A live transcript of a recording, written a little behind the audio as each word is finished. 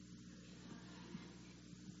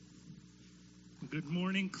Good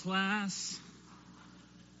morning, class.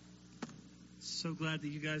 So glad that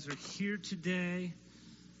you guys are here today.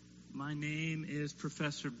 My name is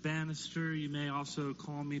Professor Bannister. You may also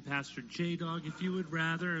call me Pastor J-Dog if you would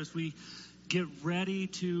rather, as we get ready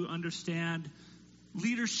to understand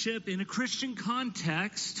leadership in a Christian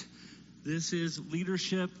context. This is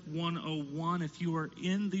Leadership 101. If you are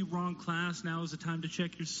in the wrong class, now is the time to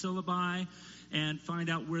check your syllabi and find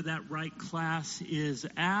out where that right class is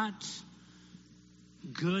at.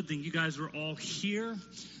 Good, then you guys are all here.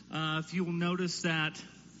 If you will notice that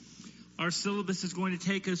our syllabus is going to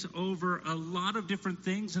take us over a lot of different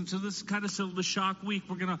things. And so this is kind of Syllabus Shock Week.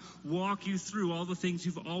 We're going to walk you through all the things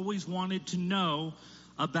you've always wanted to know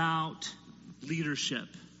about leadership.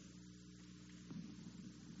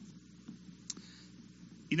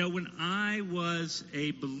 You know, when I was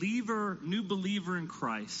a new believer in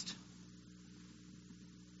Christ,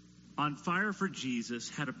 on fire for Jesus,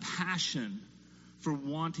 had a passion for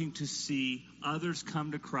wanting to see others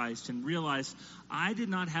come to Christ and realize I did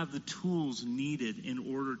not have the tools needed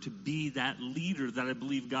in order to be that leader that I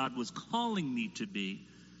believe God was calling me to be,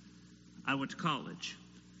 I went to college.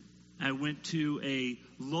 I went to a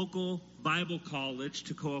local Bible college,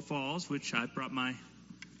 Toccoa Falls, which I brought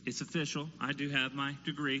it's official. I do have my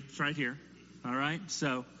degree. It's right here. All right.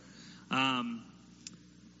 So,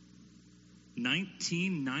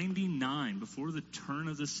 1999, before the turn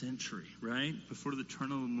of the century, right? Before the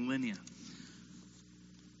turn of the millennia.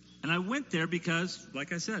 And I went there because,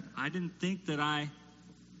 like I said, I didn't think that I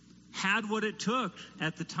had what it took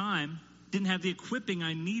at the time, didn't have the equipping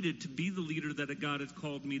I needed to be the leader that God had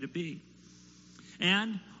called me to be.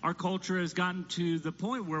 And our culture has gotten to the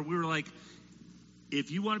point where we were like,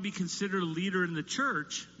 if you want to be considered a leader in the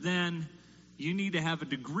church, then you need to have a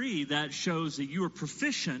degree that shows that you are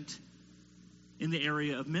proficient in the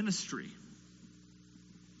area of ministry.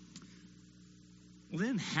 Well, they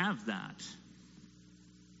didn't have that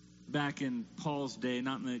back in Paul's day,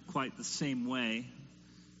 not in quite the same way.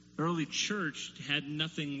 Early church had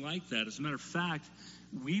nothing like that. As a matter of fact,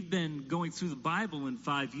 we've been going through the Bible in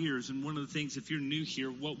 5 years, and one of the things, if you're new here,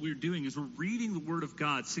 what we're doing is we're reading the Word of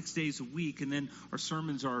God 6 days a week, and then our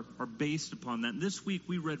sermons are based upon that. And this week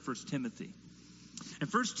we read 1 Timothy.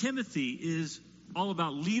 And 1 Timothy is all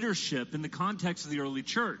about leadership in the context of the early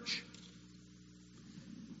church.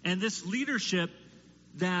 And this leadership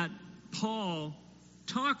that Paul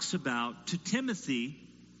talks about to Timothy,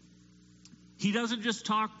 he doesn't just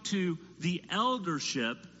talk to the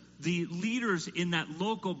eldership, the leaders in that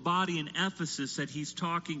local body in Ephesus that he's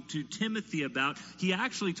talking to Timothy about. He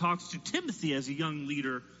actually talks to Timothy as a young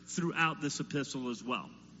leader throughout this epistle as well.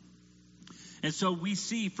 And so we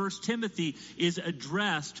see 1 Timothy is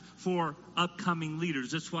addressed for upcoming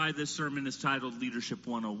leaders. That's why this sermon is titled Leadership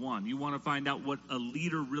 101. You want to find out what a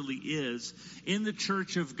leader really is in the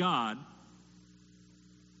church of God,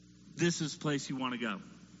 this is the place you want to go.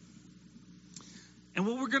 And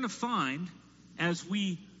what we're going to find as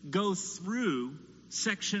we go through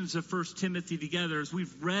sections of 1 Timothy together, as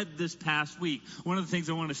we've read this past week, one of the things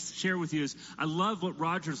I want to share with you is I love what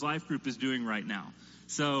Rogers Life Group is doing right now.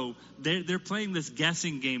 So they're playing this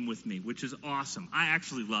guessing game with me, which is awesome. I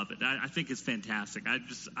actually love it. I think it's fantastic.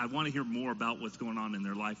 I want to hear more about what's going on in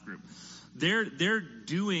their life group. They're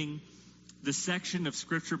doing the section of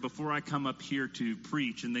scripture before I come up here to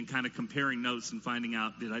preach, and then kind of comparing notes and finding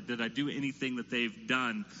out did I do anything that they've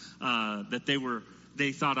done that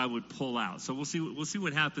they thought I would pull out. So we'll see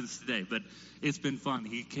what happens today. But it's been fun.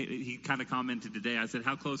 He kind of commented today. I said,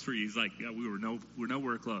 "How close were you?" He's like, "Yeah, we're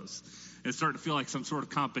nowhere close." It's starting to feel like some sort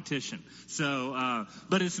of competition. So,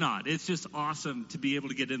 but it's not. It's just awesome to be able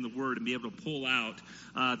to get in the Word and be able to pull out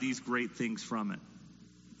these great things from it.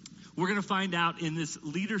 We're going to find out in this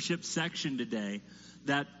leadership section today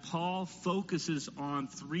that Paul focuses on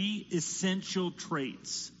three essential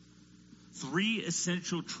traits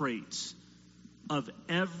of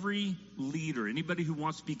every leader. Anybody who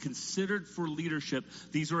wants to be considered for leadership,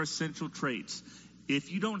 these are essential traits.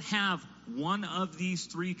 If you don't have one of these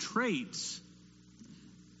three traits,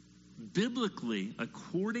 biblically,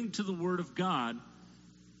 according to the Word of God,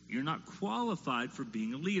 you're not qualified for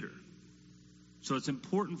being a leader. So it's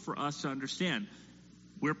important for us to understand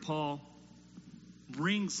where Paul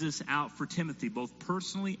brings this out for Timothy, both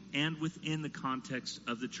personally and within the context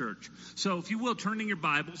of the church. So if you will, turn in your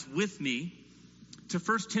Bibles with me to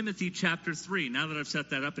 1 Timothy chapter 3. Now that I've set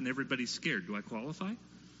that up and everybody's scared, do I qualify?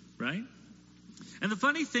 Right? And the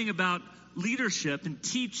funny thing about leadership and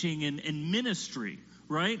teaching and ministry,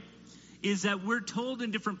 right, is that we're told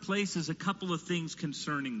in different places a couple of things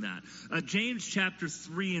concerning that. James chapter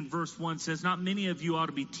 3 and verse 1 says, not many of you ought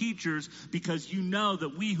to be teachers because you know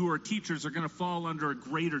that we who are teachers are going to fall under a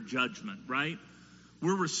greater judgment, right?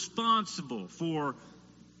 We're responsible for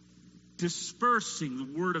dispersing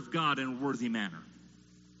the word of God in a worthy manner.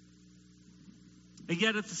 And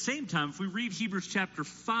yet at the same time, if we read Hebrews chapter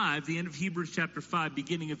 5, the end of Hebrews chapter 5,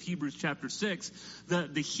 beginning of Hebrews chapter 6,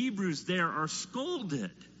 the Hebrews there are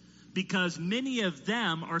scolded because many of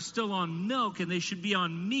them are still on milk and they should be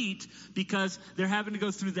on meat because they're having to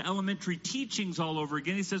go through the elementary teachings all over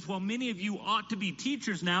again. He says, well, many of you ought to be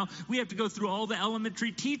teachers now. We have to go through all the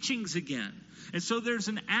elementary teachings again. And so there's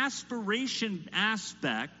an aspiration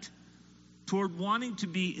aspect toward wanting to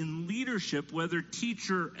be in leadership, whether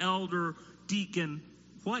teacher, elder, deacon,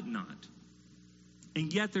 whatnot.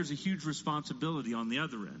 And yet there's a huge responsibility on the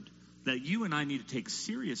other end that you and I need to take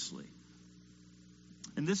seriously.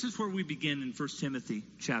 And this is where we begin in 1 Timothy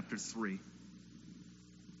chapter 3.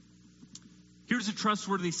 Here's a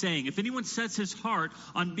trustworthy saying. If anyone sets his heart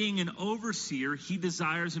on being an overseer, he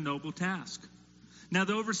desires a noble task. Now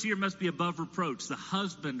the overseer must be above reproach, the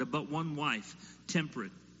husband of but one wife,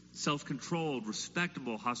 temperate, self-controlled,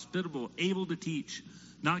 respectable, hospitable, able to teach,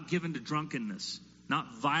 not given to drunkenness,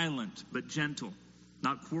 not violent, but gentle,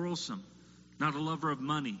 not quarrelsome, not a lover of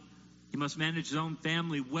money. He must manage his own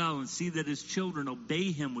family well and see that his children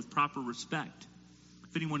obey him with proper respect.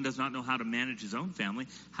 If anyone does not know how to manage his own family,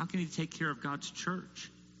 how can he take care of God's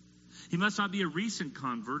church? He must not be a recent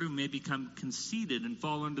convert who may become conceited and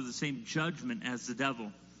fall under the same judgment as the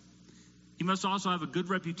devil. He must also have a good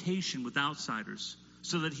reputation with outsiders,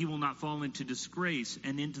 so that he will not fall into disgrace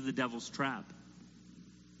and into the devil's trap.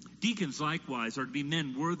 Deacons likewise are to be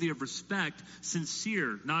men worthy of respect,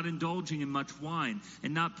 sincere, not indulging in much wine,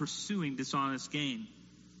 and not pursuing dishonest gain.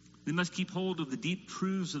 They must keep hold of the deep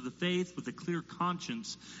truths of the faith with a clear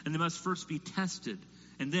conscience, and they must first be tested.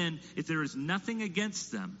 And then, if there is nothing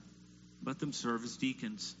against them, let them serve as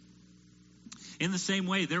deacons. In the same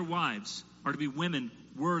way, their wives are to be women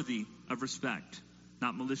worthy of respect,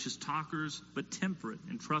 not malicious talkers, but temperate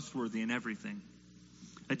and trustworthy in everything.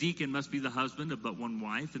 A deacon must be the husband of but one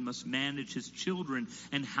wife and must manage his children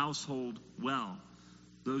and household well.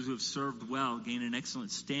 Those who have served well gain an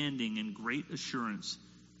excellent standing and great assurance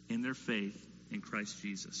in their faith in Christ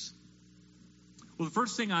Jesus. Well, the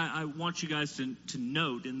first thing I want you guys to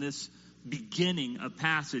note in this beginning of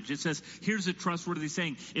passage, it says, here's a trustworthy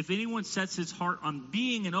saying. If anyone sets his heart on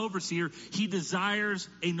being an overseer, he desires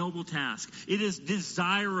a noble task. It is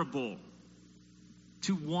desirable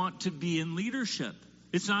to want to be in leadership.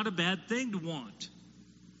 It's not a bad thing to want,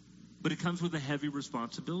 but it comes with a heavy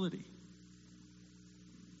responsibility.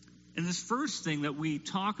 And this first thing that we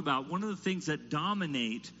talk about, one of the things that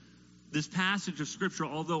dominate this passage of Scripture,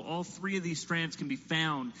 although all three of these strands can be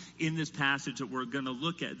found in this passage that we're going to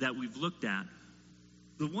look at, that we've looked at,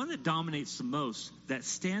 the one that dominates the most, that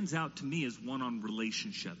stands out to me, is one on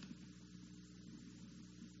relationship.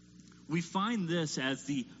 We find this as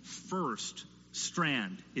the first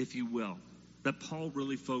strand, if you will, that Paul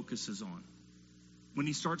really focuses on when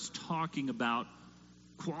he starts talking about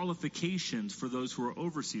qualifications for those who are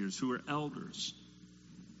overseers, who are elders.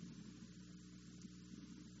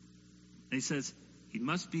 And he says, he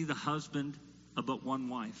must be the husband of but one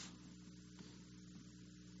wife.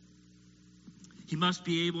 He must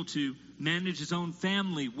be able to manage his own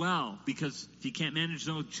family well, because if he can't manage his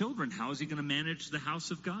own children, how is he going to manage the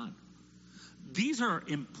house of God? These are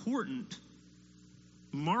important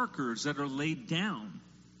markers that are laid down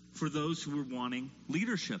for those who are wanting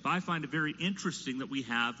leadership. I find it very interesting that we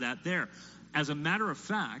have that there. As a matter of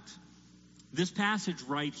fact, this passage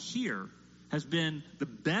right here has been the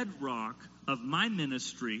bedrock of my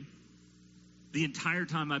ministry the entire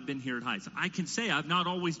time I've been here at Heights. I can say I've not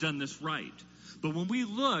always done this right. But when we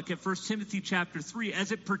look at 1 Timothy chapter 3,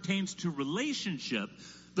 as it pertains to relationship,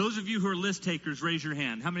 those of you who are list takers, raise your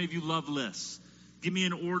hand. How many of you love lists? Give me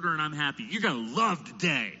an order and I'm happy. You're going to love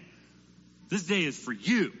today. This day is for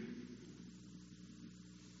you.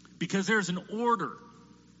 Because there's an order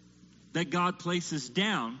that God places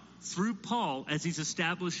down through Paul as he's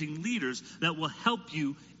establishing leaders that will help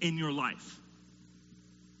you in your life.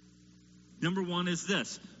 Number one is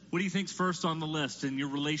this. What do you think's first on the list in your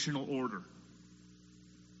relational order?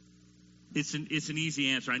 It's an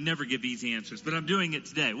easy answer. I never give easy answers, but I'm doing it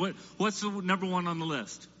today. What's the number one on the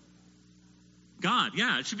list? God.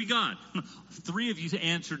 Yeah, it should be God. 3 of you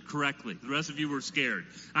answered correctly. The rest of you were scared.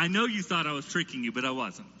 I know you thought I was tricking you, but I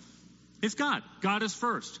wasn't. It's God. God is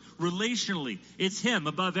first. Relationally, it's Him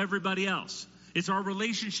above everybody else. It's our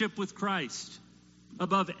relationship with Christ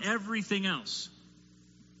above everything else.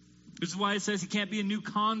 This is why it says he can't be a new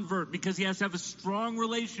convert, because he has to have a strong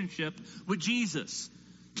relationship with Jesus.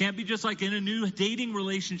 Can't be just like in a new dating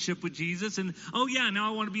relationship with Jesus and, oh yeah,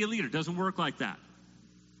 now I want to be a leader. Doesn't work like that.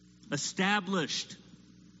 Established,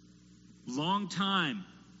 long time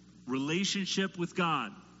relationship with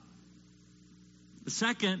God. The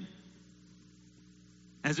second,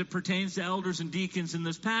 as it pertains to elders and deacons in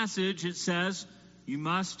this passage, it says you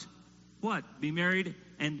must, what? Be married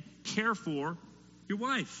and care for your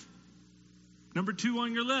wife. Number 2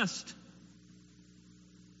 on your list.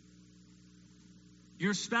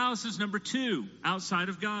 Your spouse is number 2 outside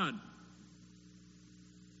of God.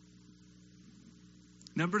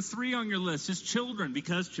 Number 3 on your list is children,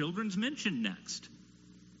 because children's mentioned next.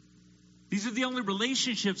 These are the only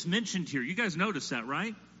relationships mentioned here. You guys notice that,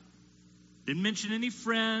 right? Didn't mention any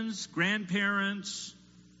friends, grandparents,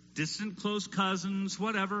 distant close cousins,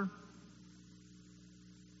 whatever.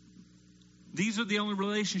 These are the only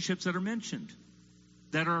relationships that are mentioned,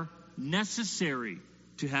 that are necessary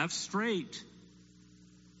to have straight.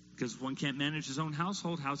 Because if one can't manage his own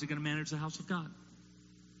household, how's he going to manage the house of God?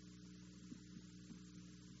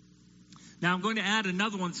 Now, I'm going to add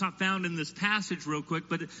another one that's not found in this passage real quick,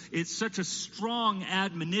 but it's such a strong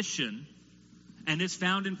admonition, and it's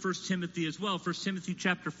found in 1 Timothy as well. 1 Timothy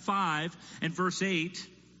chapter 5 and verse 8.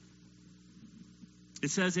 It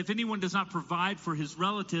says, if anyone does not provide for his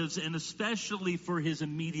relatives, and especially for his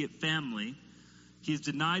immediate family, he has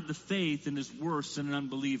denied the faith and is worse than an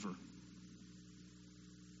unbeliever.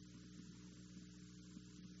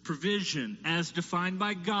 Provision as defined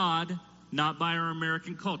by God, not by our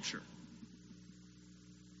American culture.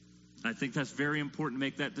 I think that's very important to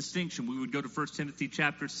make that distinction. We would go to 1 Timothy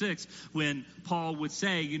chapter 6 when Paul would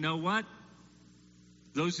say, you know what?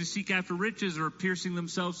 Those who seek after riches are piercing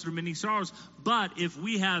themselves through many sorrows. But if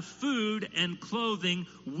we have food and clothing,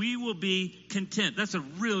 we will be content. That's a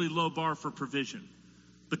really low bar for provision.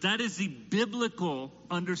 But that is the biblical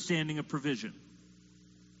understanding of provision.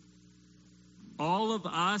 All of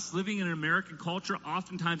us living in an American culture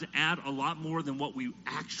oftentimes add a lot more than what we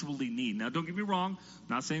actually need. Now, don't get me wrong.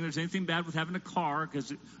 I'm not saying there's anything bad with having a car,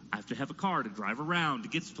 because I have to have a car to drive around, to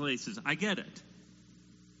get to places. I get it.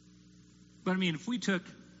 But I mean, if we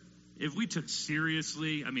took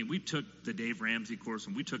seriously, we took the Dave Ramsey course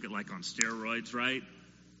and we took it like on steroids, right?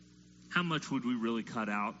 How much would we really cut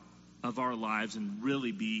out of our lives and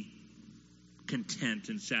really be content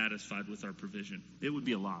and satisfied with our provision? It would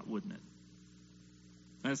be a lot, wouldn't it?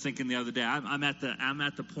 I was thinking the other day, I'm at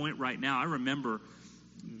the point right now. I remember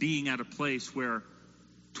being at a place where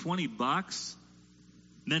 $20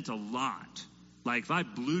 meant a lot. Like if I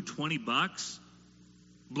blew $20,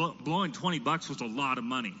 blowing $20 was a lot of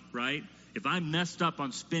money, right? If I messed up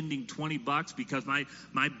on spending $20 because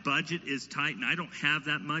my budget is tight and I don't have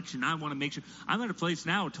that much and I want to make sure, I'm at a place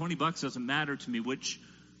now where $20 doesn't matter to me, which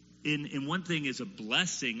in one thing is a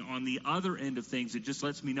blessing. On the other end of things, it just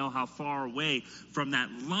lets me know how far away from that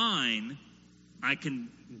line I can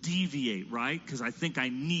deviate, right? Because I think I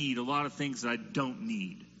need a lot of things that I don't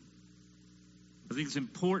need. I think it's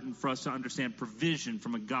important for us to understand provision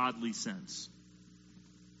from a godly sense.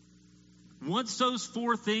 Once those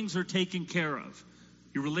 4 things are taken care of,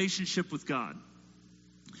 your relationship with God,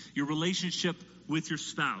 your relationship with your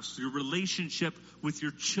spouse, your relationship with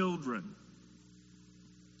your children,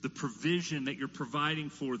 the provision that you're providing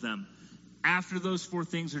for them, after those 4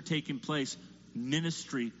 things are taking place,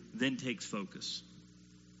 ministry then takes focus.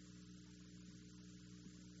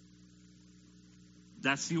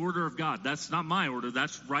 That's the order of God. That's not my order.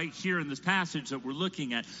 That's right here in this passage that we're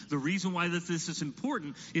looking at. The reason why this is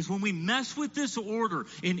important is when we mess with this order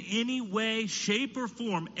in any way, shape, or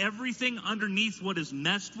form, everything underneath what is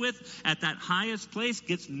messed with at that highest place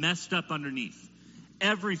gets messed up underneath.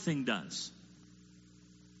 Everything does.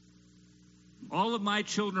 All of my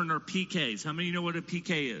children are PKs. How many of you know what a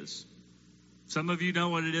PK is? Some of you know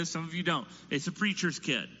what it is, some of you don't. It's a preacher's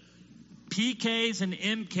kid. PKs and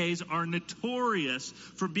MKs are notorious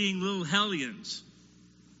for being little hellions.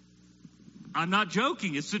 I'm not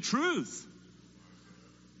joking. It's the truth.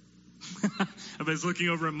 I was looking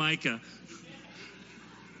over at Micah.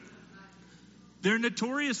 They're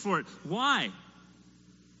notorious for it. Why?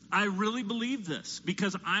 I really believe this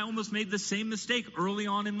because I almost made the same mistake early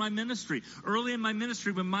on in my ministry. Early in my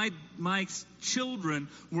ministry, when my children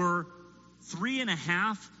were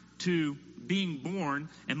 3.5 to being born,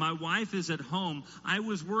 and my wife is at home, I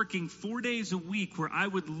was working 4 days a week where I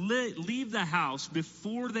would leave the house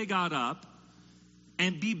before they got up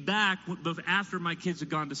and be back after my kids had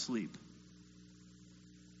gone to sleep.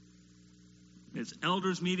 It's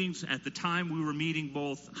elders meetings. At the time, we were meeting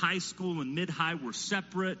both high school and mid-high were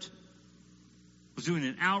separate. It was doing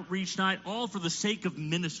an outreach night, all for the sake of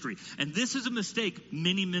ministry. And this is a mistake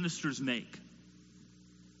many ministers make,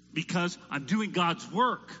 because I'm doing God's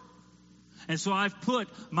work. And so I've put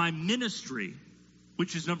my ministry,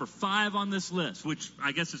 which is number 5 on this list, which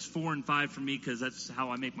I guess it's 4 and 5 for me because that's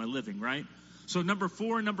how I make my living, right? So number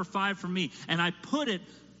 4 and number 5 for me. And I put it,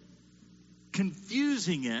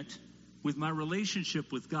 confusing it with my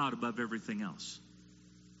relationship with God above everything else.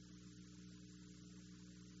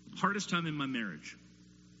 Hardest time in my marriage,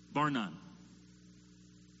 bar none,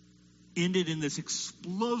 ended in this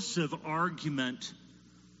explosive argument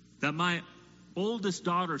that my oldest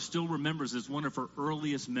daughter still remembers as one of her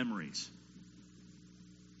earliest memories.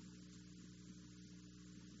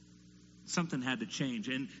 Something had to change.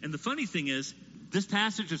 And the funny thing is, this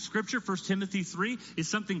passage of Scripture, 1 Timothy 3, is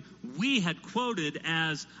something we had quoted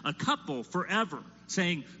as a couple forever,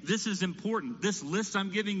 saying, this is important. This list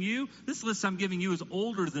I'm giving you is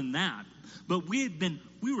older than that. But we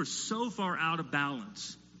were so far out of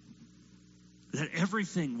balance that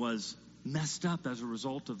everything was messed up as a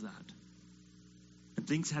result of that. And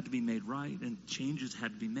things had to be made right, and changes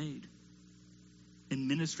had to be made. And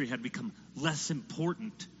ministry had become less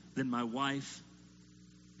important than my wife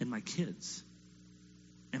and my kids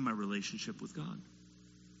and my relationship with God.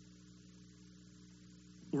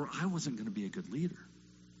 Or I wasn't going to be a good leader.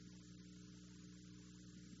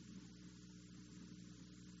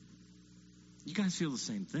 You guys feel the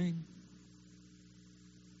same thing.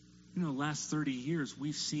 You know, the last 30 years,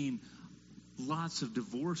 we've seen lots of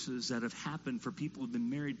divorces that have happened for people who've been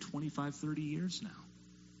married 25, 30 years now.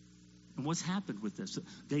 And what's happened with this?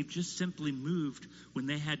 They've just simply moved, when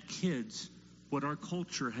they had kids, what our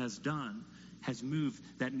culture has done, has moved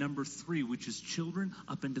that number 3, which is children,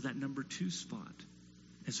 up into that number 2 spot.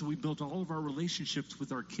 And so we built all of our relationships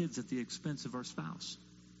with our kids at the expense of our spouse.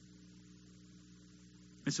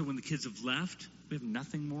 And so when the kids have left, we have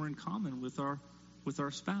nothing more in common with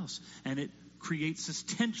our spouse. And it creates this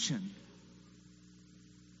tension.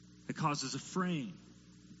 It causes a fraying.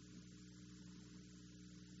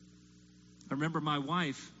 I remember my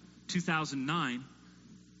wife, 2009,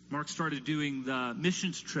 Mark started doing the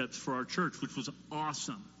missions trips for our church, which was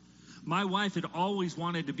awesome. My wife had always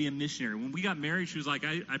wanted to be a missionary. When we got married, she was like,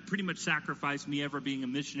 I pretty much sacrificed me ever being a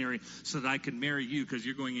missionary so that I could marry you, because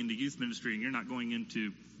you're going into youth ministry and you're not going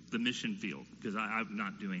into the mission field, because I'm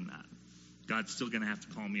not doing that. God's still going to have to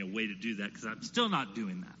call me a way to do that, because I'm still not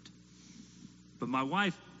doing that. But my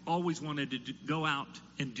wife always wanted to go out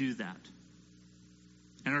and do that.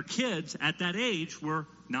 And our kids at that age were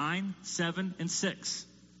 9, 7, and 6.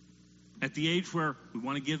 At the age where we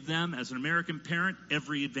want to give them, as an American parent,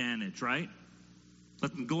 every advantage, right?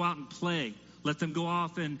 Let them go out and play. Let them go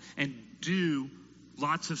off and do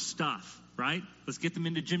lots of stuff, right? Let's get them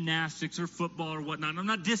into gymnastics or football or whatnot. I'm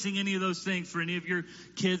not dissing any of those things for any of your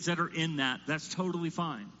kids that are in that. That's totally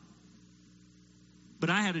fine.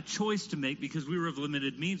 But I had a choice to make, because we were of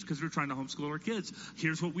limited means, because we were trying to homeschool our kids.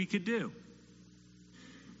 Here's what we could do.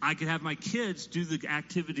 I could have my kids do the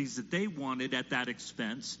activities that they wanted at that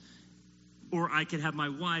expense, or I could have my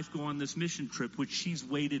wife go on this mission trip, which she's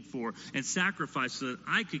waited for, and sacrifice so that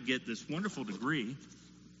I could get this wonderful degree,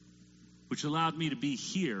 which allowed me to be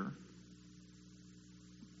here.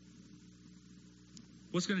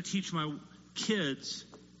 What's going to teach my kids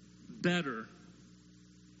better?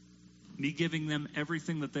 Me giving them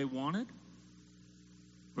everything that they wanted,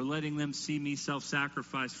 or letting them see me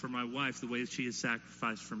self-sacrifice for my wife the way she has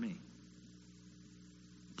sacrificed for me?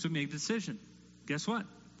 So make a decision. Guess what?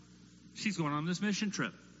 She's going on this mission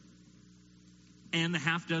trip. And the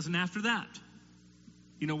half dozen after that.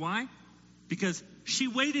 You know why? Because she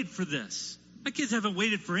waited for this. My kids haven't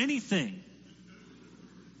waited for anything.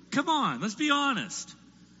 Come on, let's be honest.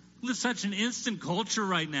 We live such an instant culture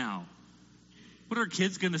right now. What are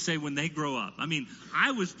kids going to say when they grow up? I mean,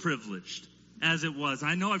 I was privileged as it was.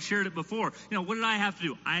 I know I've shared it before. You know, what did I have to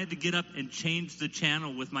do? I had to get up and change the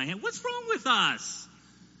channel with my hand. What's wrong with us?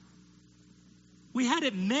 We had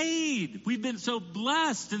it made. We've been so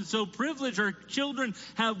blessed and so privileged. Our children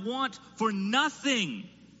have want for nothing.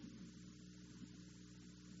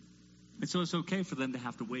 And so it's okay for them to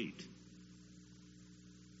have to wait.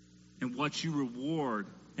 And watch you reward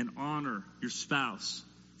and honor your spouse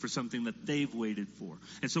for something that they've waited for.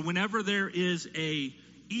 And so whenever there is a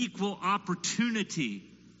equal opportunity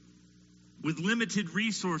with limited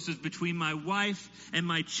resources between my wife and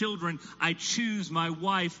my children, I choose my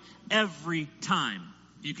wife every time.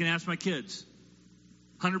 You can ask my kids.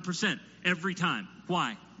 100% every time.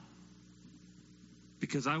 Why?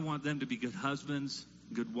 Because I want them to be good husbands,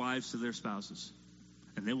 good wives to their spouses.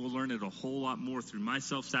 And they will learn it a whole lot more through my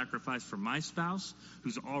self-sacrifice for my spouse,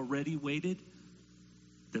 who's already waited,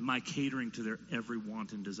 That my catering to their every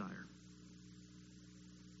want and desire.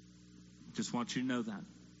 Just want you to know that.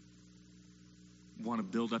 Want to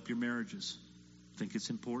build up your marriages. Think it's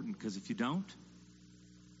important, because if you don't,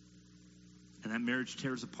 and that marriage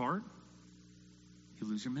tears apart, you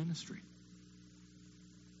lose your ministry.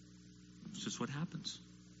 It's just what happens.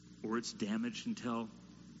 Or it's damaged until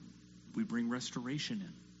we bring restoration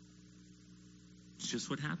in. It's just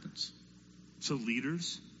what happens. So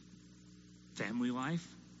leaders, family life,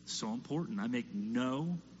 so important. I make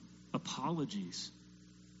no apologies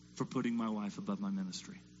for putting my wife above my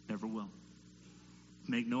ministry. Never will.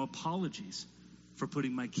 Make no apologies for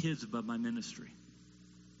putting my kids above my ministry.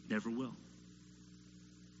 Never will.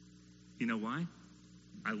 You know why?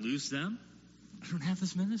 I lose them, I don't have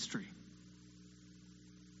this ministry.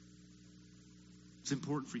 It's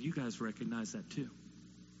important for you guys to recognize that too.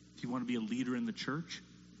 If you want to be a leader in the church,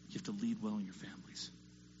 you have to lead well in your families.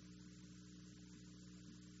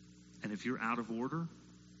 And if you're out of order,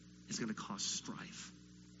 it's going to cause strife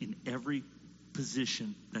in every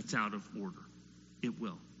position that's out of order. It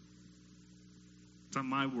will. It's not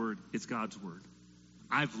my word, it's God's word.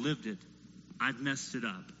 I've lived it. I've messed it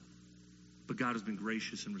up. But God has been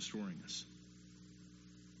gracious in restoring us.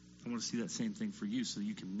 I want to see that same thing for you so that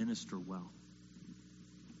you can minister well.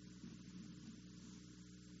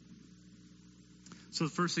 So the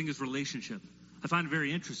first thing is relationship. I find it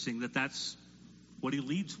very interesting that that's what he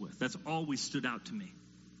leads with. That's always stood out to me.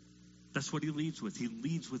 That's what he leads with. He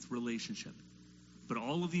leads with relationship. But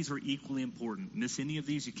all of these are equally important. Miss any of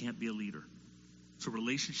these, you can't be a leader. So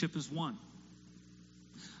relationship is one.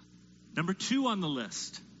 Number 2 on the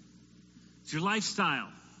list is your lifestyle.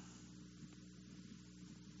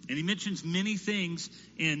 And he mentions many things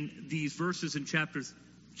in these verses in chapter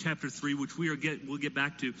 3, which we'll get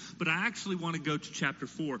back to. But I actually want to go to chapter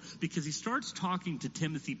 4 because he starts talking to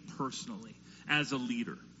Timothy personally as a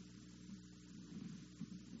leader.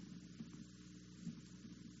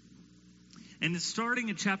 And it's starting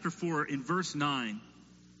in chapter 4 in verse 9.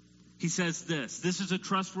 He says this. This is a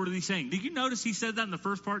trustworthy saying. Did you notice he said that in the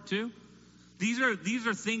first part too? These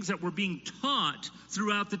are things that were being taught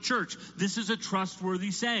throughout the church. This is a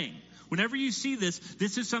trustworthy saying. Whenever you see this,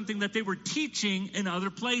 this is something that they were teaching in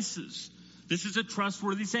other places. This is a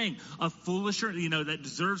trustworthy saying, a full assurance, that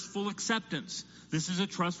deserves full acceptance. This is a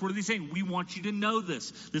trustworthy saying. We want you to know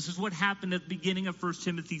this. This is what happened at the beginning of 1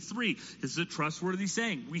 Timothy 3. This is a trustworthy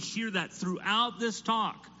saying. We hear that throughout this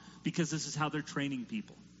talk because this is how they're training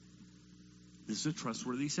people. This is a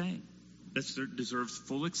trustworthy saying. This deserves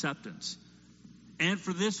full acceptance. And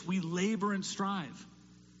for this we labor and strive,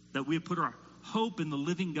 that we put our hope in the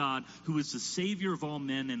living God, who is the Savior of all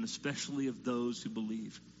men and especially of those who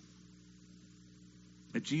believe.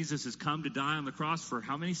 That Jesus has come to die on the cross for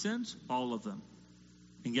how many sins? All of them.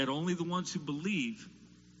 And yet only the ones who believe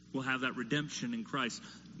will have that redemption in Christ.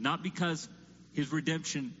 Not because his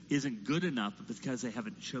redemption isn't good enough, but because they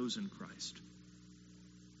haven't chosen Christ.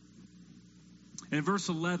 And in verse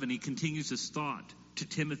 11, he continues his thought to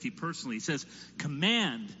Timothy personally. He says,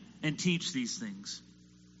 command and teach these things.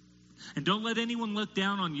 And don't let anyone look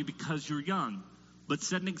down on you because you're young, but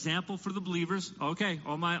set an example for the believers. Okay,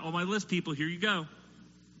 all my list people, here you go.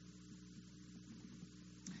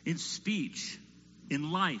 In speech,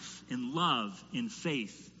 in life, in love, in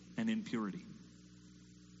faith, and in purity.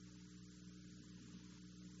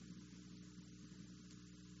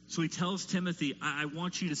 So he tells Timothy, I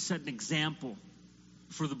want you to set an example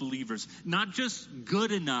for the believers. Not just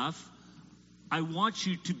good enough. I want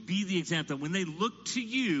you to be the example. When they look to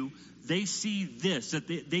you, they see this, that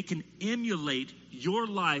they can emulate your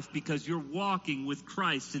life because you're walking with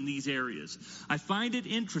Christ in these areas. I find it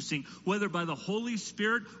interesting, whether by the Holy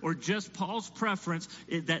Spirit or just Paul's preference,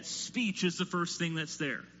 that speech is the first thing that's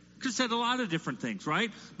there. Could have said a lot of different things,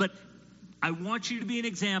 right? But I want you to be an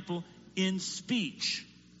example in speech.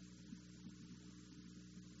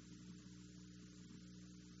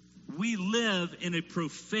 We live in a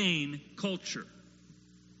profane culture,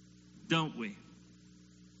 don't we?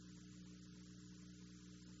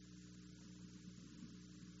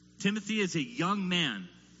 Timothy is a young man.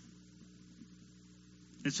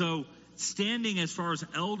 And so standing as far as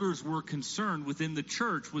elders were concerned within the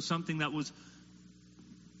church was something that was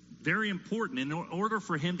very important. In order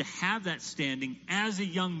for him to have that standing as a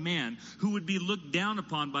young man who would be looked down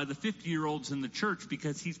upon by the 50-year-olds in the church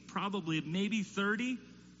because he's probably maybe 30,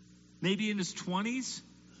 maybe in his 20s.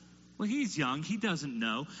 Well, he's young. He doesn't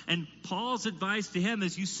know. And Paul's advice to him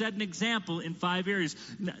is you set an example in 5 areas.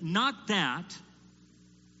 Not that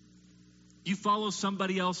you follow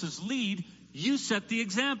somebody else's lead. You set the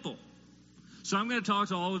example. So I'm going to talk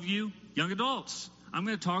to all of you young adults. I'm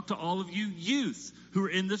going to talk to all of you youth who are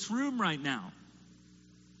in this room right now.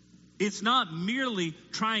 It's not merely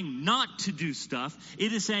trying not to do stuff.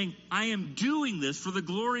 It is saying, I am doing this for the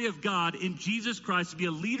glory of God in Jesus Christ to be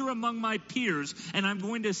a leader among my peers, and I'm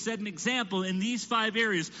going to set an example in these 5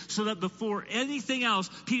 areas so that before anything else,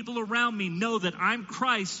 people around me know that I'm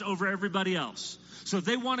Christ over everybody else. So if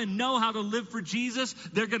they want to know how to live for Jesus,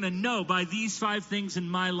 they're going to know by these 5 things in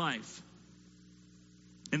my life.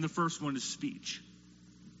 And the first one is speech.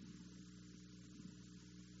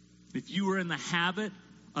 If you are in the habit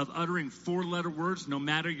of uttering 4-letter words, no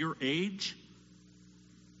matter your age,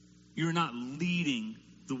 you're not leading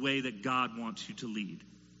the way that God wants you to lead.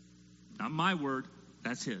 Not my word,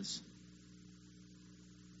 that's His.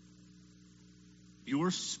 Your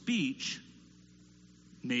speech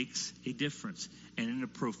makes a difference. And in a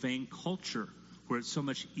profane culture where it's so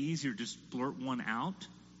much easier to just blurt one out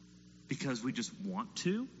because we just want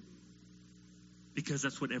to, because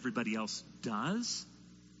that's what everybody else does,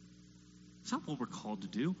 it's not what we're called to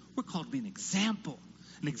do. We're called to be an example.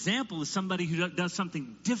 An example is somebody who does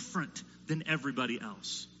something different than everybody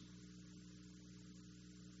else.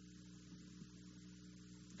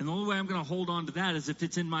 And the only way I'm going to hold on to that is if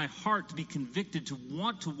it's in my heart to be convicted to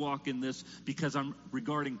want to walk in this because I'm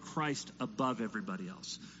regarding Christ above everybody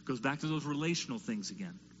else. It goes back to those relational things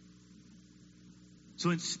again. So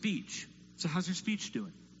in speech, so how's your speech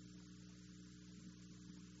doing?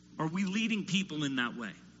 Are we leading people in that way?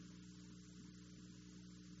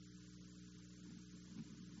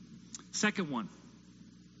 Second one,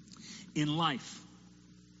 in life.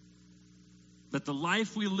 That the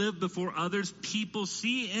life we live before others, people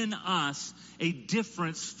see in us a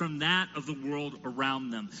difference from that of the world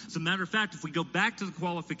around them. As a matter of fact, if we go back to the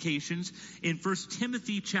qualifications, in 1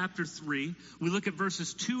 Timothy chapter 3, we look at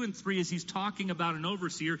verses 2 and 3 as he's talking about an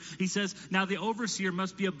overseer. He says, now the overseer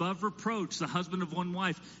must be above reproach, the husband of one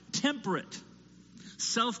wife, temperate,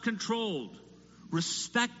 self-controlled,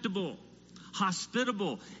 respectable,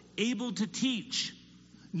 hospitable, able to teach,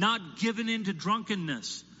 not given into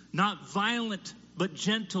drunkenness, not violent but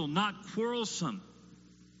gentle, not quarrelsome,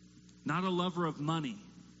 not a lover of money.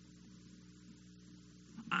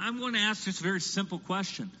 I'm going to ask this very simple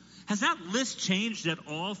question. Has that list changed at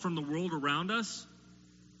all from the world around us?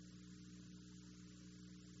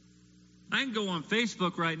 I can go on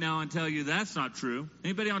Facebook right now and tell you that's not true.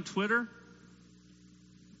 Anybody on Twitter?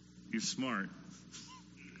 You're smart.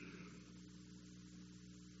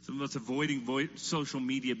 Some of us avoiding social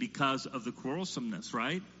media because of the quarrelsomeness,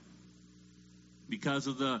 right? Because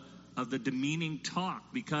of the demeaning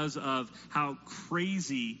talk, because of how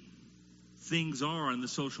crazy things are in the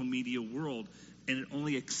social media world. And it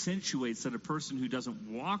only accentuates that a person who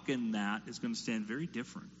doesn't walk in that is going to stand very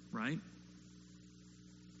different, right?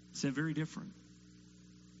 Stand very different.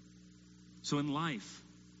 So in life,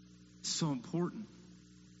 it's so important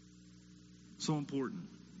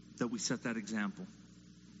that we set that example.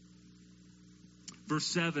 Verse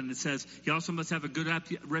 7, it says, he also must have a good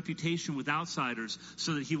reputation with outsiders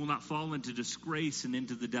so that he will not fall into disgrace and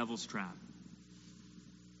into the devil's trap.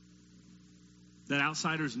 That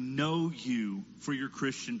outsiders know you for your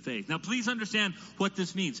Christian faith. Now, please understand what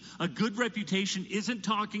this means. A good reputation isn't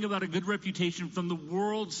talking about a good reputation from the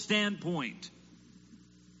world's standpoint.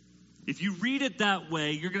 If you read it that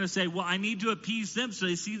way, you're going to say, well, I need to appease them so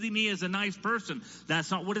they see me as a nice person.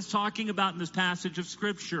 That's not what it's talking about in this passage of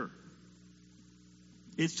Scripture.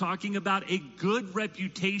 It's talking about a good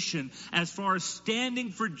reputation as far as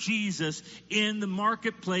standing for Jesus in the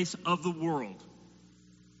marketplace of the world.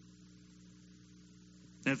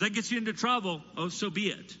 And if that gets you into trouble, oh, so be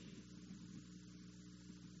it.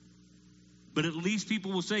 But at least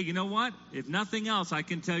people will say, you know what? If nothing else, I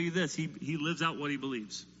can tell you this. He lives out what he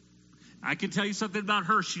believes. I can tell you something about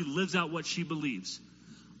her. She lives out what she believes.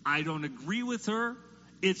 I don't agree with her.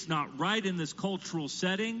 It's not right in this cultural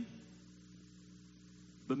setting.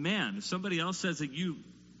 But man, if somebody else says that you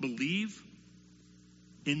believe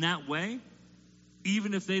in that way,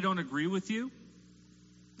 even if they don't agree with you,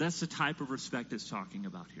 that's the type of respect it's talking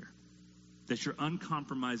about here. That you're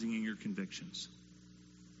uncompromising in your convictions.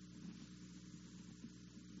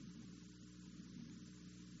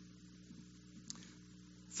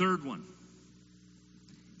 Third one,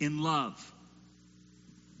 in love.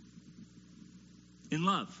 In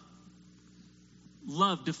love.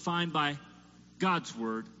 Love defined by God's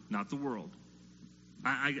word, not the world.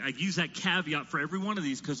 I use that caveat for every one of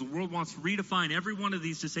these because the world wants to redefine every one of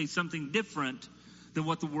these to say something different than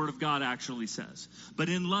what the word of God actually says. But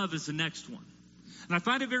in love is the next one. And I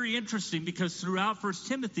find it very interesting because throughout 1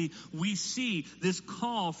 Timothy, we see this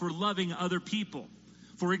call for loving other people.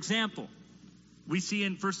 For example, We see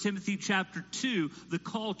in 1 Timothy chapter 2 the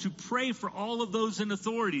call to pray for all of those in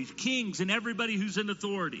authority, kings and everybody who's in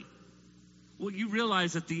authority. Well, you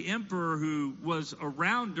realize that the emperor who was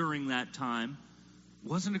around during that time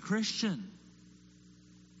wasn't a Christian,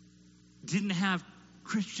 didn't have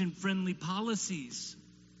Christian-friendly policies.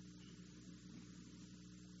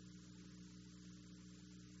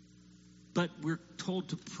 But we're told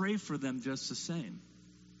to pray for them just the same.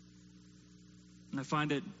 And I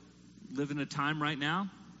find it, live in a time right now,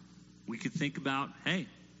 we could think about, hey,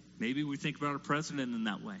 maybe we think about our president in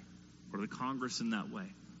that way, or the Congress in that way,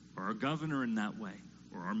 or our governor in that way,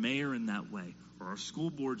 or our mayor in that way, or our school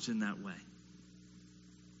boards in that way.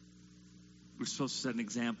 We're supposed to set an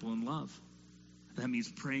example in love. That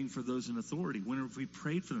means praying for those in authority. When have we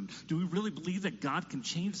prayed for them? Do we really believe that God can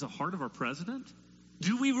change the heart of our president?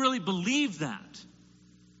 Do we really believe that?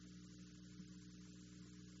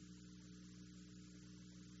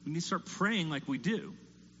 We need to start praying like we do.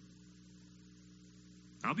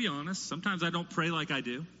 I'll be honest, sometimes I don't pray like I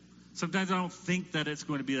do. Sometimes I don't think that it's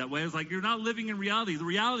going to be that way. It's like, you're not living in reality. The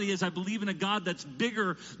reality is I believe in a God that's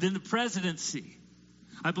bigger than the presidency.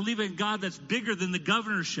 I believe in a God that's bigger than the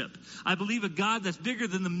governorship. I believe a God that's bigger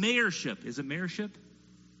than the mayorship. Is it mayorship?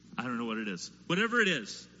 I don't know what it is. Whatever it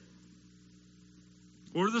is.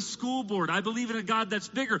 Or the school board. I believe in a God that's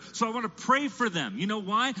bigger. So I want to pray for them. You know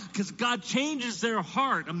why? Because God changes their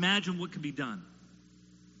heart. Imagine what could be done.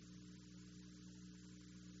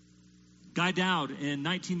 Guy Dowd in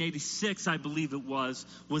 1986, I believe it was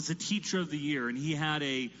the teacher of the year. And he had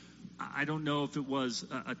I don't know if it was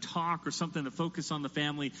a talk or something to focus on the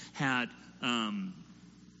family, had a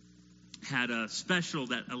special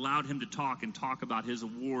that allowed him to talk about his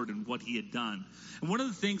award and what he had done. And one of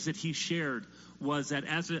the things that he shared was that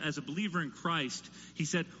as a believer in Christ, he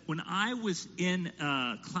said, when I was in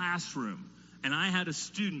a classroom and I had a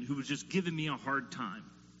student who was just giving me a hard time,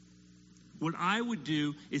 what I would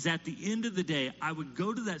do is at the end of the day, I would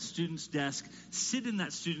go to that student's desk, sit in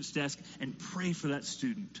that student's desk, and pray for that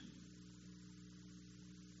student.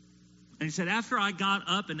 And he said, after I got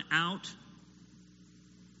up and out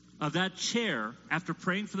of that chair, after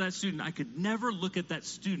praying for that student, I could never look at that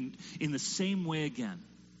student in the same way again.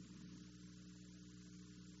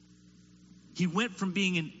 He went from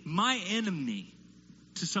being my enemy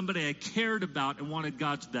to somebody I cared about and wanted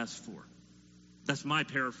God's best for. That's my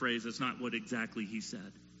paraphrase. That's not what exactly he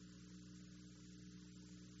said.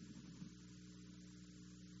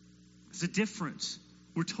 There's a difference.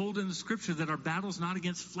 We're told in the scripture that our battle is not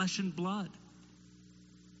against flesh and blood.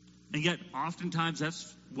 And yet, oftentimes,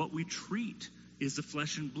 that's what we treat, is the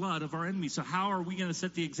flesh and blood of our enemies. So how are we going to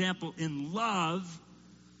set the example in love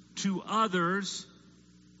to others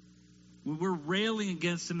when we're railing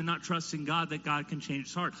against them and not trusting God that God can change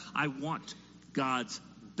his heart? I want God's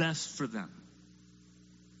best for them.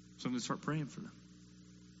 So I'm going to start praying for them.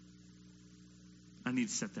 I need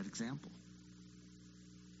to set that example.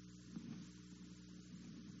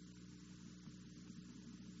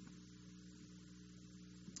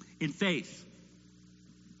 In faith,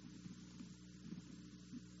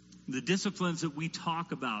 the disciplines that we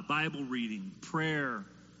talk about, Bible reading, prayer,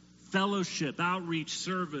 fellowship, outreach,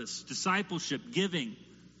 service, discipleship, giving,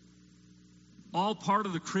 all part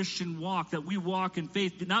of the Christian walk, that we walk in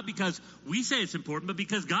faith, not because we say it's important, but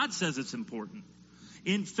because God says it's important.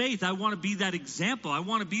 In faith, I want to be that example. I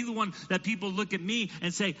want to be the one that people look at me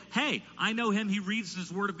and say, hey, I know him. He reads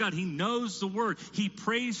this word of God. He knows the word. He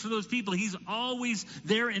prays for those people. He's always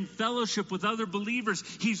there in fellowship with other believers.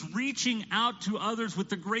 He's reaching out to others with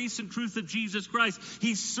the grace and truth of Jesus Christ.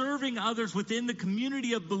 He's serving others within the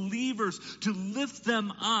community of believers to lift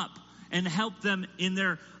them up and help them in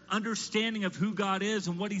their understanding of who God is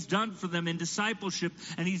and what he's done for them in discipleship.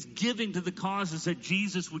 And he's giving to the causes that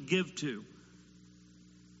Jesus would give to.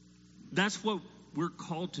 That's what we're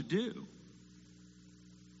called to do.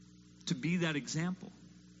 To be that example.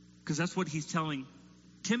 Because that's what he's telling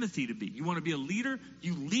Timothy to be. You want to be a leader?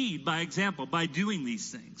 You lead by example, by doing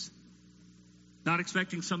these things. Not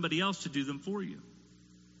expecting somebody else to do them for you.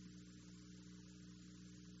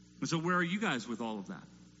 And so where are you guys with all of that?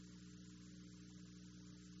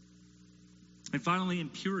 And finally, in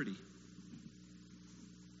purity.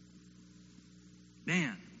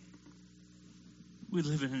 Man, we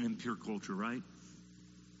live in an impure culture, right?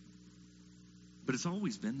 But it's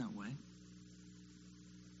always been that way.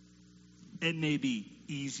 It may be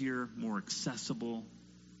easier, more accessible,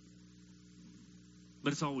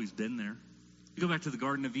 but it's always been there. You go back to the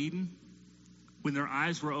Garden of Eden. When their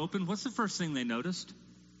eyes were open, what's the first thing they noticed?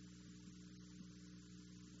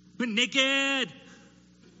 We're naked.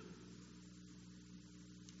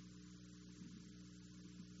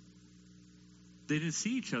 They didn't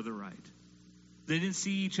see each other right. They didn't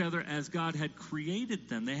see each other as God had created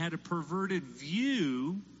them. They had a perverted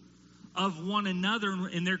view of one another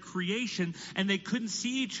in their creation, and they couldn't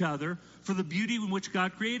see each other for the beauty in which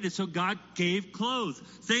God created. So God gave clothes.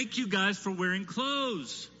 Thank you guys for wearing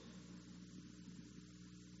clothes.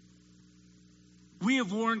 We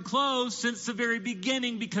have worn clothes since the very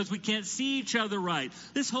beginning because we can't see each other right.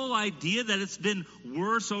 This whole idea that it's been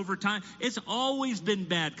worse over time, it's always been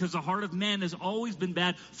bad because the heart of man has always been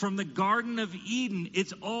bad. From the Garden of Eden,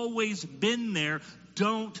 it's always been there.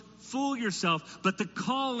 Don't fool yourself. But the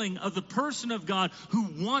calling of the person of God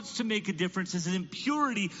who wants to make a difference is in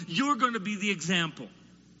purity. You're going to be the example.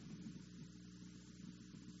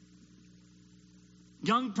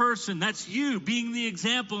 Young person, that's you being the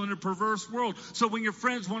example in a perverse world. So when your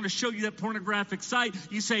friends want to show you that pornographic site,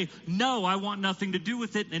 you say, no, I want nothing to do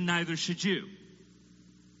with it, and neither should you.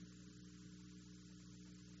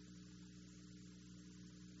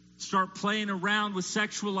 Start playing around with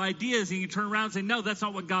sexual ideas, and you turn around and say, no, that's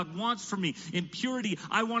not what God wants for me. In purity,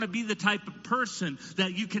 I want to be the type of person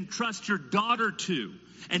that you can trust your daughter to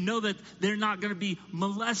and know that they're not going to be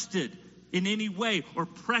molested in any way or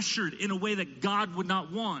pressured in a way that God would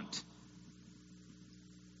not want.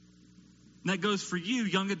 And that goes for you,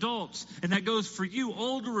 young adults, and that goes for you,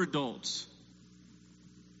 older adults.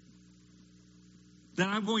 That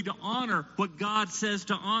I'm going to honor what God says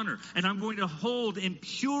to honor, and I'm going to hold in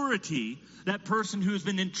purity that person who has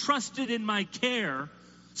been entrusted in my care,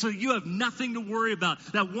 so that you have nothing to worry about.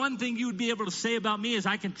 That one thing you would be able to say about me is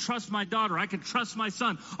I can trust my daughter, I can trust my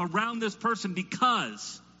son around this person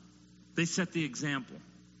because they set the example.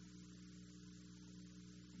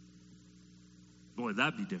 Boy,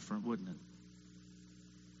 that'd be different, wouldn't it?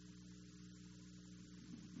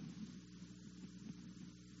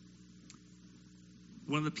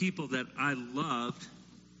 One of the people that I loved,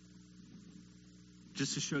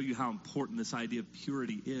 just to show you how important this idea of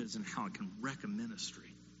purity is and how it can wreck a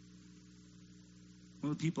ministry.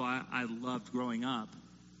 One of the people I loved growing up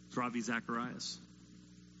was Ravi Zacharias.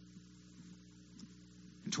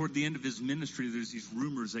 And toward the end of his ministry, there's these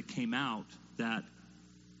rumors that came out that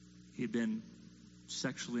he had been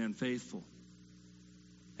sexually unfaithful.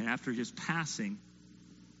 And after his passing,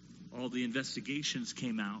 all the investigations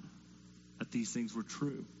came out that these things were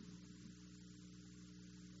true.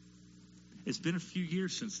 It's been a few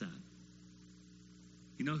years since that.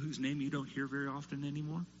 You know whose name you don't hear very often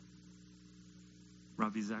anymore?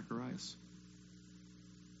 Ravi Zacharias.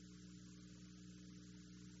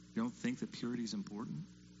 You don't think that purity is important?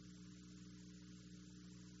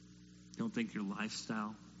 You don't think your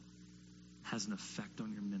lifestyle has an effect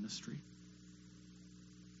on your ministry?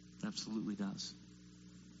 It absolutely does.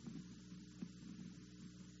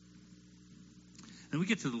 And we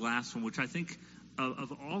get to the last one, which I think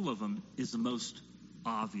of all of them is the most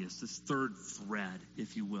obvious, this third thread,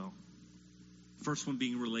 if you will. First one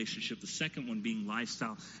being relationship, the second one being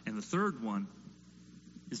lifestyle, and the third one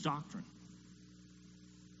is doctrine.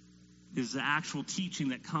 Is the actual teaching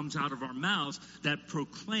that comes out of our mouths that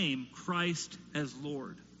proclaim Christ as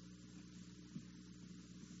Lord.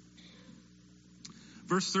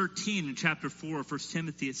 Verse 13 in chapter 4 of 1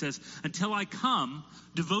 Timothy, it says, until I come,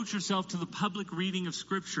 devote yourself to the public reading of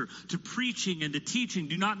Scripture, to preaching and to teaching.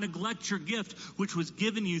 Do not neglect your gift, which was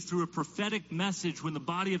given you through a prophetic message when the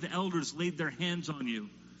body of elders laid their hands on you.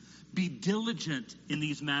 Be diligent in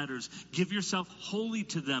these matters. Give yourself wholly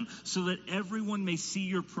to them so that everyone may see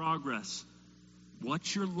your progress.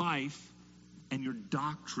 Watch your life and your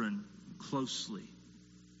doctrine closely.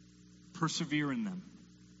 Persevere in them.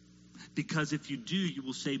 Because if you do, you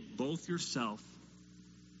will save both yourself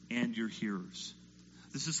and your hearers.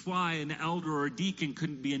 This is why an elder or a deacon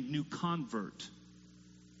couldn't be a new convert.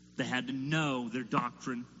 They had to know their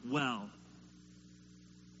doctrine well.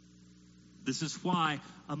 This is why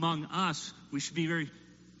among us, we should be very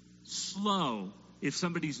slow. If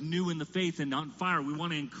somebody's new in the faith and on fire, we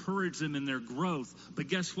want to encourage them in their growth. But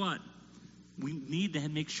guess what? We need to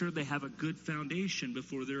make sure they have a good foundation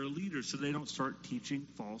before they're a leader so they don't start teaching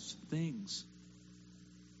false things.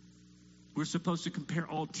 We're supposed to compare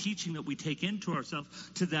all teaching that we take into ourselves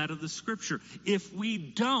to that of the Scripture. If we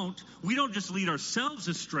don't just lead ourselves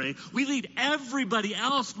astray, we lead everybody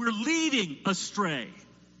else we're leading astray.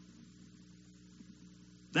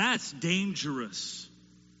 That's dangerous.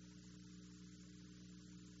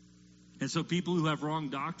 And so people who have wrong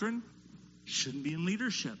doctrine shouldn't be in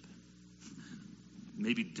leadership.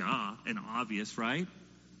 Maybe duh and obvious, right?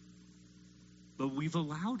 But we've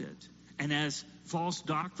allowed it. And as false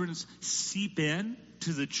doctrines seep in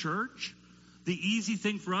to the church, The easy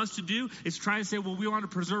thing for us to do is try to say, well, we want to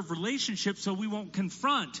preserve relationships so we won't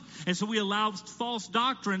confront. And so we allow false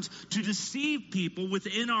doctrines to deceive people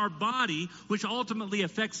within our body, which ultimately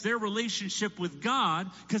affects their relationship with God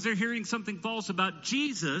because they're hearing something false about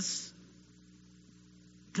Jesus,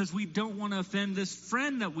 because we don't want to offend this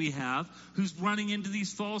friend that we have who's running into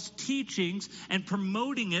these false teachings and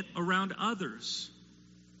promoting it around others.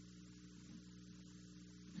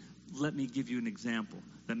 Let me give you an example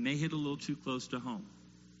that may hit a little too close to home.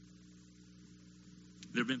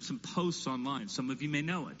 There have been some posts online. Some of you may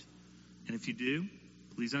know it. And if you do,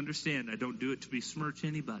 please understand, I don't do it to besmirch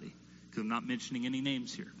anybody, because I'm not mentioning any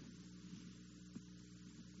names here.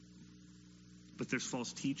 But there's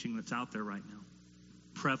false teaching that's out there right now,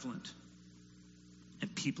 prevalent.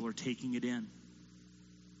 And people are taking it in.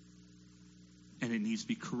 And it needs to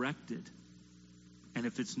be corrected. And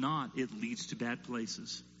if it's not, it leads to bad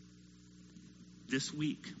places. This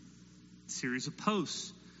week, a series of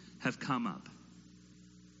posts have come up.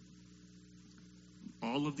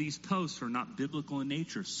 All of these posts are not biblical in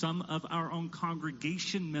nature. Some of our own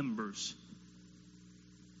congregation members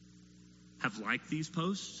have liked these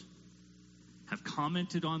posts, have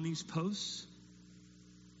commented on these posts,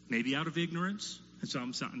 maybe out of ignorance. And so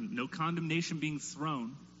I'm saying no condemnation being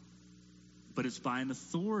thrown, but it's by an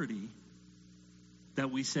authority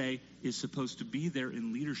that we say is supposed to be there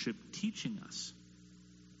in leadership teaching us.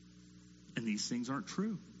 And these things aren't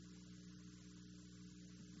true.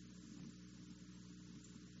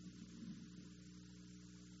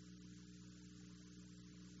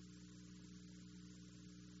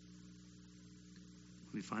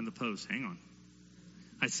 Let me find the post. Hang on.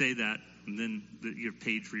 I say that, and then your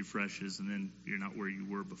page refreshes, and then you're not where you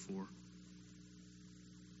were before.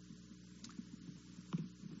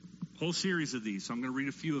 Whole series of these, so I'm going to read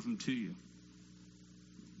a few of them to you.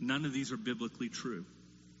 None of these are biblically true.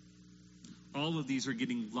 All of these are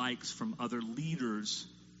getting likes from other leaders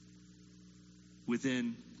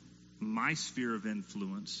within my sphere of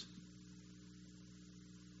influence.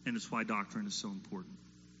 And it's why doctrine is so important.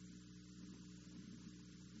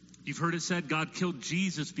 You've heard it said God killed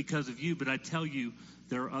Jesus because of you, but I tell you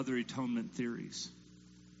there are other atonement theories.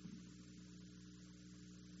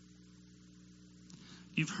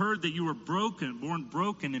 You've heard that you were broken, born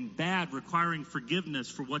broken and bad, requiring forgiveness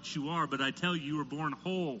for what you are, but I tell you, you were born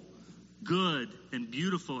whole, good, and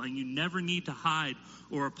beautiful, and you never need to hide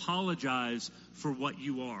or apologize for what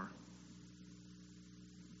you are.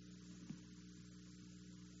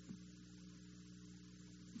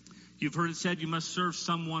 You've heard it said you must serve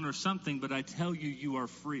someone or something, but I tell you, you are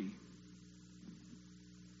free.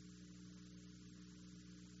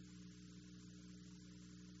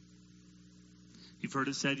 You've heard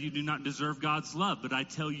it said you do not deserve God's love, but I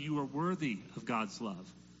tell you, you are worthy of God's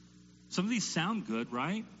love. Some of these sound good,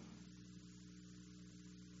 right?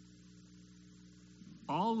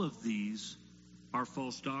 All of these are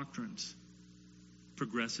false doctrines,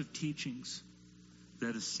 progressive teachings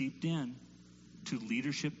that have seeped in to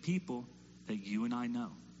leadership people that you and I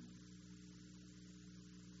know.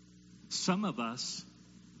 Some of us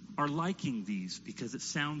are liking these because it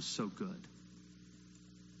sounds so good.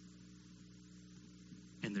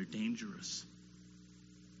 And they're dangerous.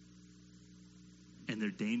 And they're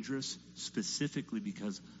dangerous specifically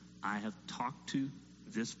because I have talked to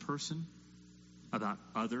this person about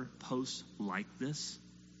other posts like this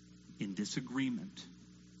in disagreement.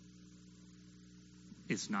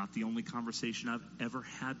 It's not the only conversation I've ever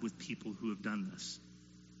had with people who have done this.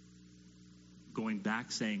 Going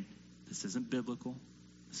back saying, this isn't biblical,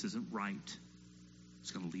 this isn't right.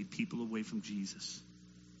 It's going to lead people away from Jesus.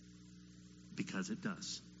 Because it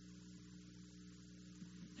does.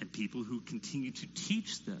 And people who continue to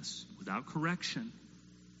teach this without correction,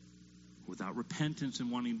 without repentance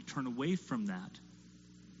and wanting to turn away from that,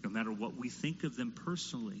 no matter what we think of them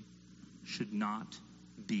personally, should not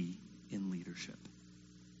be in leadership.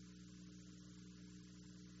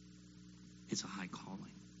 It's a high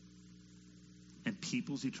calling. And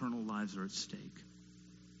people's eternal lives are at stake.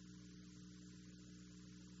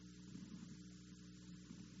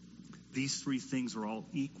 These three things are all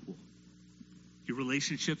equal. Your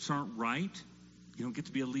relationships aren't right, you don't get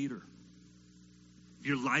to be a leader.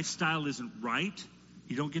 Your lifestyle isn't right,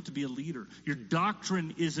 you don't get to be a leader. Your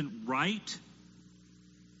doctrine isn't right,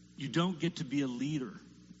 you don't get to be a leader.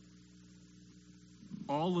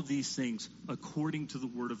 All of these things according to the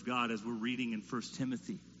Word of God as we're reading in 1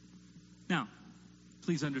 Timothy. Now,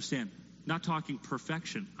 please understand, not talking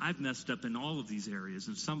perfection. I've messed up in all of these areas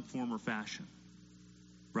in some form or fashion.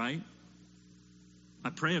 Right? I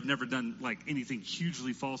pray I've never done like anything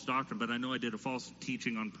hugely false doctrine, but I know I did a false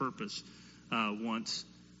teaching on purpose once.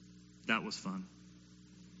 That was fun.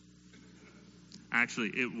 Actually,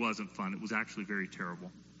 it wasn't fun. It was actually very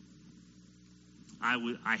terrible.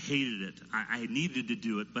 I hated it. I needed to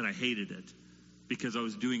do it, but I hated it because I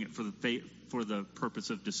was doing it for the purpose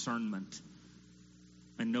of discernment,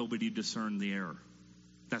 and nobody discerned the error.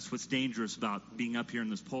 That's what's dangerous about being up here in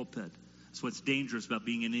this pulpit. That's what's dangerous about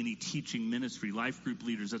being in any teaching ministry, life group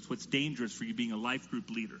leaders. That's what's dangerous for you being a life group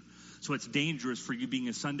leader. That's what's dangerous for you being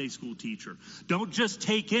a Sunday school teacher. Don't just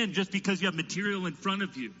take in just because you have material in front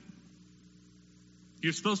of you.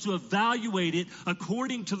 You're supposed to evaluate it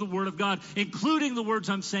according to the Word of God, including the words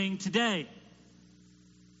I'm saying today.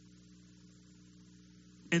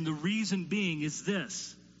 And the reason being is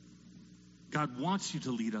this. God wants you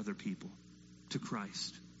to lead other people to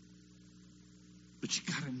Christ. But you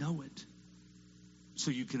got to know it so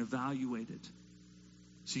you can evaluate it.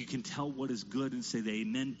 So you can tell what is good and say the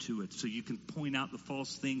amen to it. So you can point out the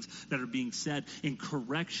false things that are being said in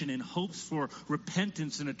correction and hopes for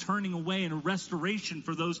repentance and a turning away and a restoration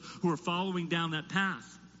for those who are following down that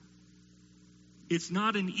path. It's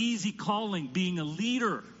not an easy calling being a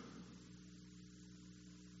leader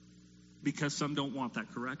because some don't want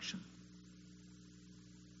that correction.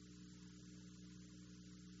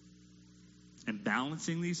 And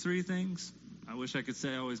balancing these three things, I wish I could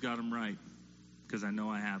say I always got them right, because I know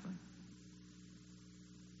I haven't.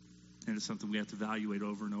 And it's something we have to evaluate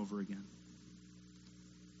over and over again.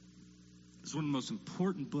 It's one of the most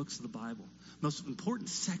important books of the Bible, most important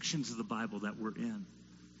sections of the Bible that we're in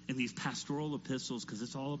these pastoral epistles, because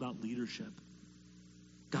it's all about leadership.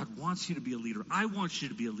 God wants you to be a leader. I want you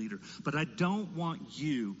to be a leader. But I don't want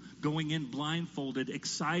you going in blindfolded,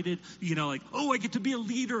 excited, like, oh, I get to be a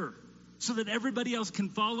leader so that everybody else can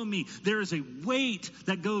follow me. There is a weight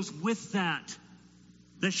that goes with that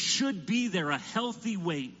should be there, a healthy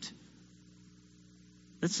weight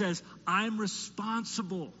that says, I'm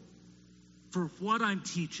responsible for what I'm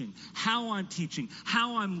teaching, how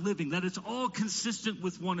I'm living, that it's all consistent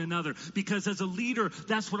with one another. Because as a leader,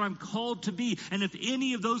 that's what I'm called to be. And if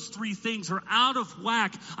any of those three things are out of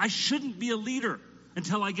whack, I shouldn't be a leader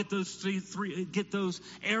until I get those get those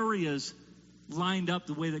areas lined up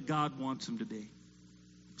the way that God wants them to be,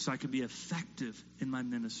 so I can be effective in my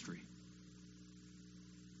ministry.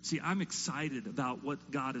 See, I'm excited about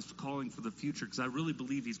what God is calling for the future, because I really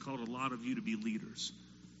believe He's called a lot of you to be leaders.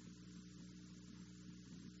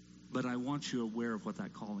 But I want you aware of what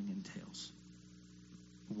that calling entails,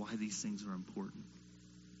 why these things are important,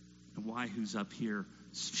 and why who's up here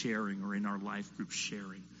sharing or in our life group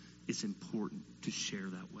sharing is important to share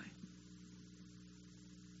that way.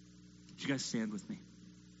 Would you guys stand with me?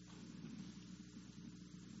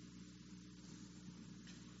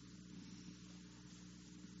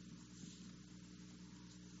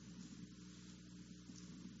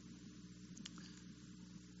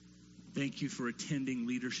 Thank you for attending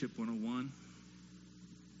Leadership 101.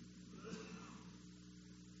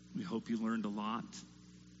 We hope you learned a lot.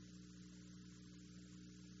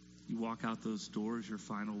 You walk out those doors, your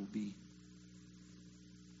final will be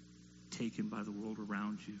taken by the world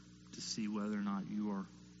around you to see whether or not you are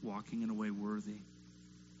walking in a way worthy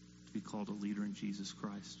to be called a leader in Jesus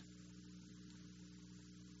Christ.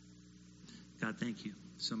 God, thank you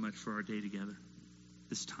so much for our day together,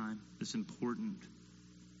 this time, this important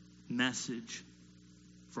message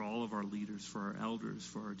for all of our leaders, for our elders,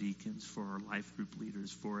 for our deacons, for our life group leaders,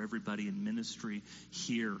 for everybody in ministry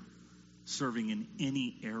here, serving in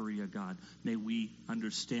any area, God. May we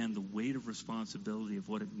understand the weight of responsibility of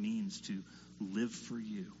what it means to live for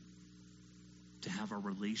you, to have our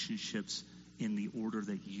relationships in the order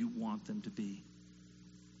that you want them to be,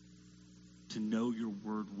 to know your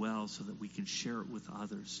word well so that we can share it with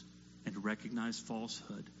others, and to recognize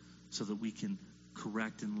falsehood so that we can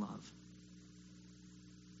correct and love.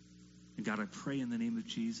 And God, I pray in the name of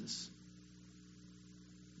Jesus,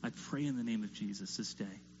 I pray in the name of Jesus this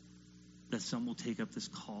day that some will take up this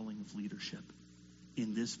calling of leadership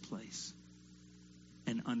in this place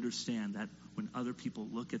and understand that when other people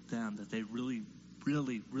look at them, that they really,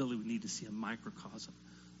 really, really need to see a microcosm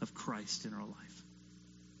of Christ in our life.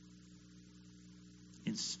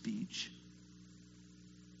 In speech,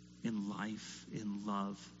 in life, in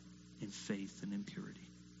love, in faith, and in purity.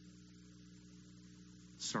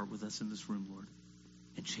 Start with us in this room, Lord,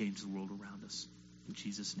 and change the world around us. In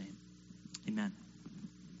Jesus' name, amen.